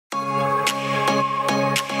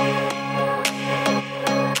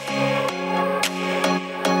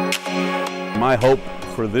My hope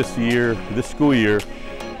for this year, this school year,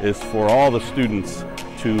 is for all the students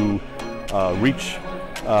to reach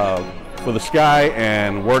for the sky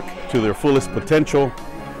and work to their fullest potential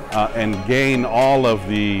and gain all of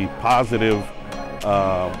the positive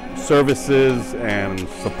services and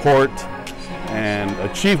support and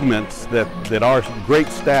achievements that our great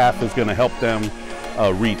staff is going to help them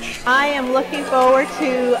reach. I am looking forward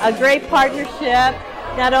to a great partnership,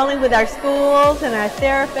 not only with our schools and our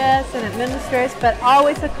therapists and administrators, but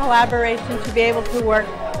always a collaboration to be able to work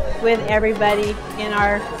with everybody in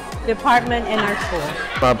our department and our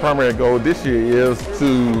school. My primary goal this year is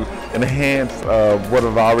to enhance what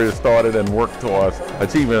I've already started and work towards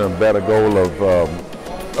achieving a better goal of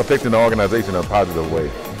affecting the organization in a positive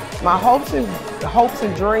way. My hopes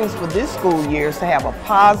and dreams for this school year is to have a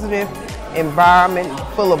positive environment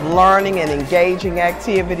full of learning and engaging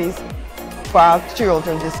activities for our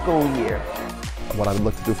children this school year. What I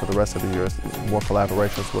look to do for the rest of the year is more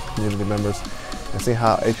collaborations with community members and see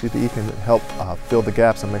how HEDE can help fill the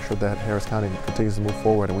gaps and make sure that Harris County continues to move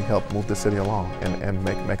forward and we help move the city along and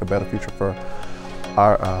make a better future for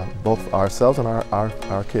both ourselves and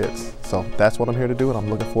our kids. So that's what I'm here to do, and I'm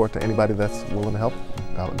looking forward to anybody that's willing to help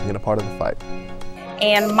being a part of the fight.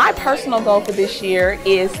 And my personal goal for this year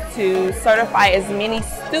is to certify as many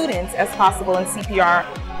students as possible in CPR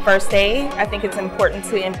first aid. I think it's important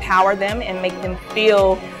to empower them and make them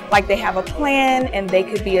feel like they have a plan and they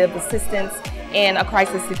could be of assistance in a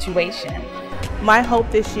crisis situation. My hope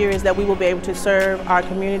this year is that we will be able to serve our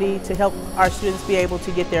community to help our students be able to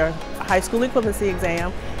get their high school equivalency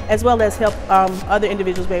exam, as well as help other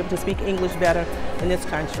individuals be able to speak English better in this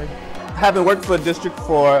country. Having worked for the district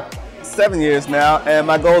for 7 years now, and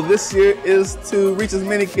my goal this year is to reach as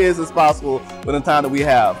many kids as possible within the time that we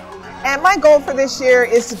have. And my goal for this year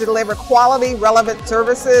is to deliver quality, relevant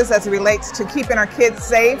services as it relates to keeping our kids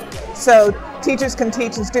safe, so teachers can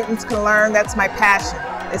teach and students can learn. That's my passion,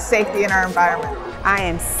 is safety in our environment. I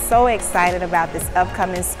am so excited about this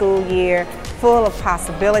upcoming school year, full of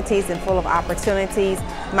possibilities and full of opportunities.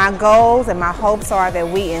 My goals and my hopes are that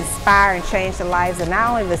we inspire and change the lives of not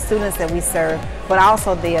only the students that we serve, but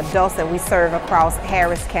also the adults that we serve across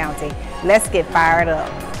Harris County. Let's get fired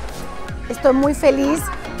up. Estoy muy feliz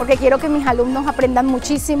porque quiero que mis alumnos aprendan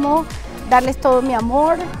muchísimo, darles todo mi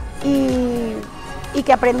amor y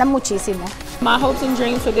que aprendan muchísimo. My hopes and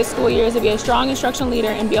dreams for this school year is to be a strong instructional leader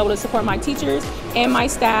and be able to support my teachers and my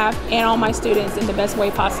staff and all my students in the best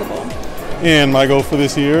way possible. And my goal for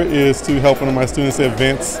this year is to help one of my students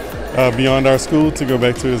advance beyond our school to go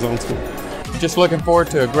back to his own school. Just looking forward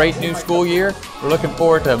to a great new school year. We're looking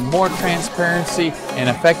forward to more transparency and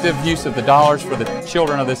effective use of the dollars for the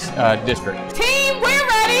children of this district.